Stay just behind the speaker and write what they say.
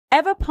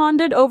Ever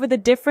pondered over the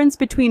difference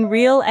between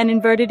real and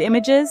inverted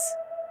images?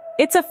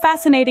 It's a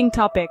fascinating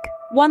topic,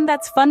 one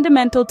that's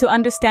fundamental to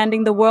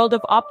understanding the world of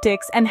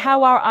optics and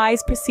how our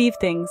eyes perceive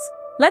things.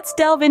 Let's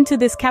delve into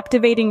this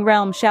captivating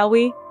realm, shall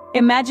we?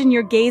 Imagine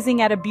you're gazing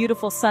at a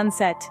beautiful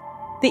sunset.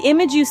 The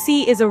image you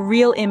see is a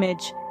real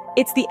image.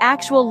 It's the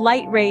actual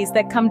light rays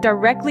that come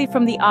directly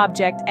from the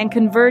object and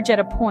converge at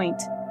a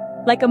point.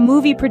 Like a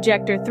movie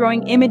projector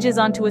throwing images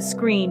onto a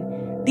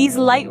screen, these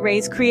light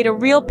rays create a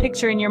real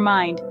picture in your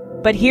mind.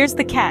 But here's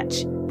the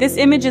catch. This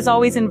image is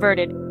always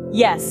inverted.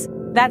 Yes,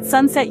 that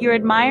sunset you're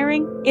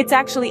admiring, it's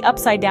actually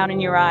upside down in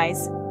your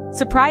eyes.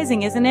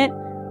 Surprising, isn't it?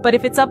 But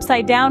if it's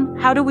upside down,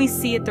 how do we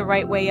see it the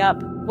right way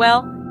up?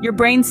 Well, your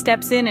brain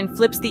steps in and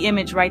flips the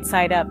image right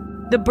side up.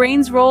 The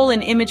brain's role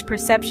in image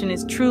perception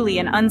is truly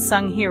an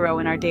unsung hero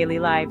in our daily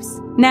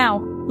lives. Now,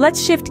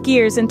 let's shift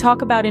gears and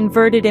talk about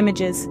inverted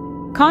images.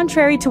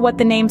 Contrary to what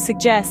the name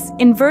suggests,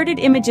 inverted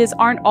images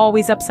aren't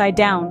always upside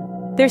down.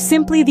 They're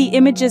simply the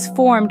images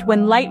formed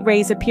when light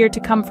rays appear to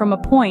come from a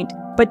point,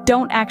 but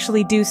don't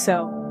actually do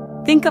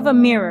so. Think of a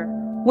mirror.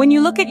 When you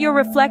look at your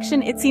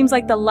reflection, it seems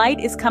like the light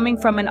is coming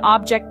from an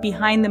object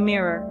behind the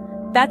mirror.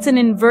 That's an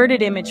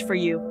inverted image for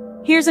you.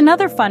 Here's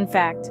another fun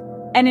fact.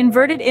 An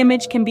inverted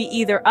image can be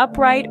either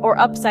upright or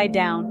upside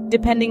down,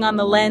 depending on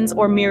the lens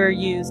or mirror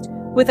used.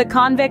 With a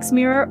convex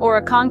mirror or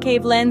a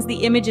concave lens,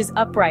 the image is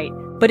upright.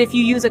 But if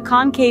you use a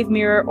concave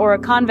mirror or a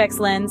convex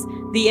lens,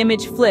 the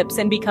image flips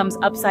and becomes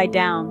upside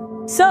down.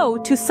 So,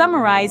 to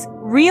summarize,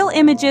 real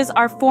images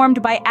are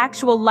formed by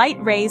actual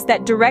light rays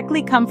that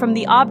directly come from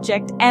the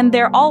object, and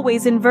they're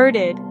always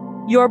inverted.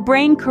 Your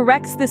brain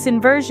corrects this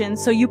inversion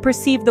so you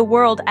perceive the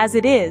world as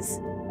it is.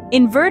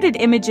 Inverted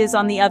images,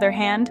 on the other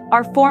hand,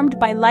 are formed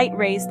by light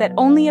rays that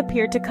only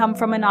appear to come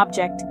from an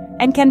object,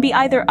 and can be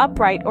either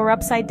upright or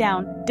upside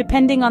down,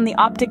 depending on the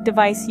optic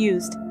device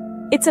used.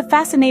 It's a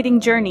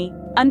fascinating journey,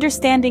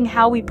 understanding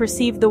how we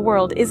perceive the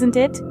world, isn't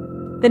it?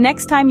 The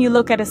next time you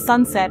look at a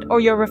sunset or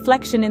your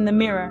reflection in the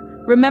mirror,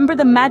 remember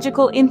the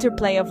magical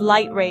interplay of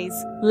light rays,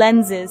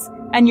 lenses,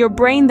 and your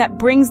brain that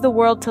brings the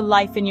world to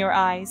life in your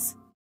eyes.